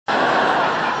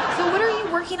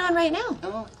working on right now?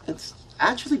 Oh, it's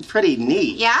actually pretty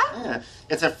neat. Yeah?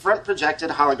 It's a front projected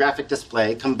holographic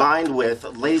display combined with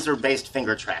laser-based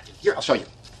finger tracking. Here, I'll show you.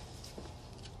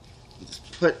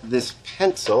 Just put this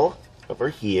pencil over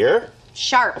here.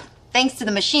 Sharp, thanks to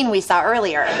the machine we saw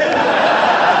earlier.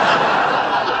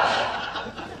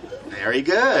 Very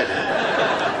good.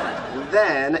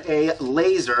 Then a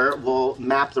laser will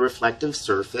map the reflective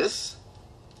surface,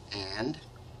 and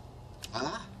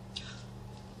voila.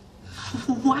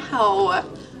 Wow,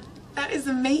 that is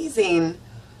amazing.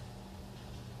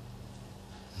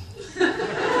 You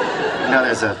know,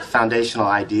 there's a foundational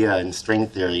idea in string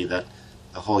theory that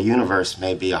the whole universe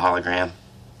may be a hologram.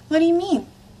 What do you mean?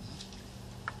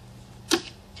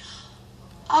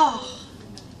 Oh.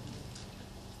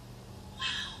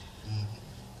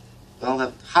 Well,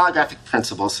 the holographic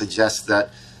principle suggests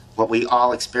that what we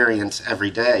all experience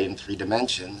every day in 3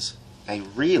 dimensions may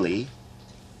really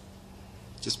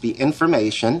just be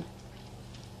information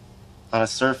on a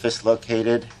surface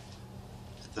located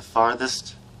at the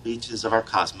farthest reaches of our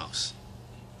cosmos.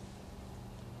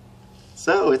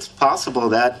 So it's possible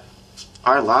that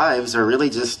our lives are really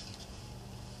just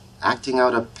acting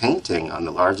out a painting on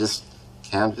the largest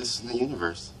canvas in the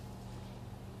universe.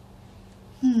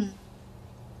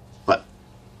 What?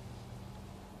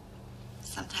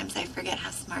 Sometimes I forget how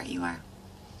smart you are.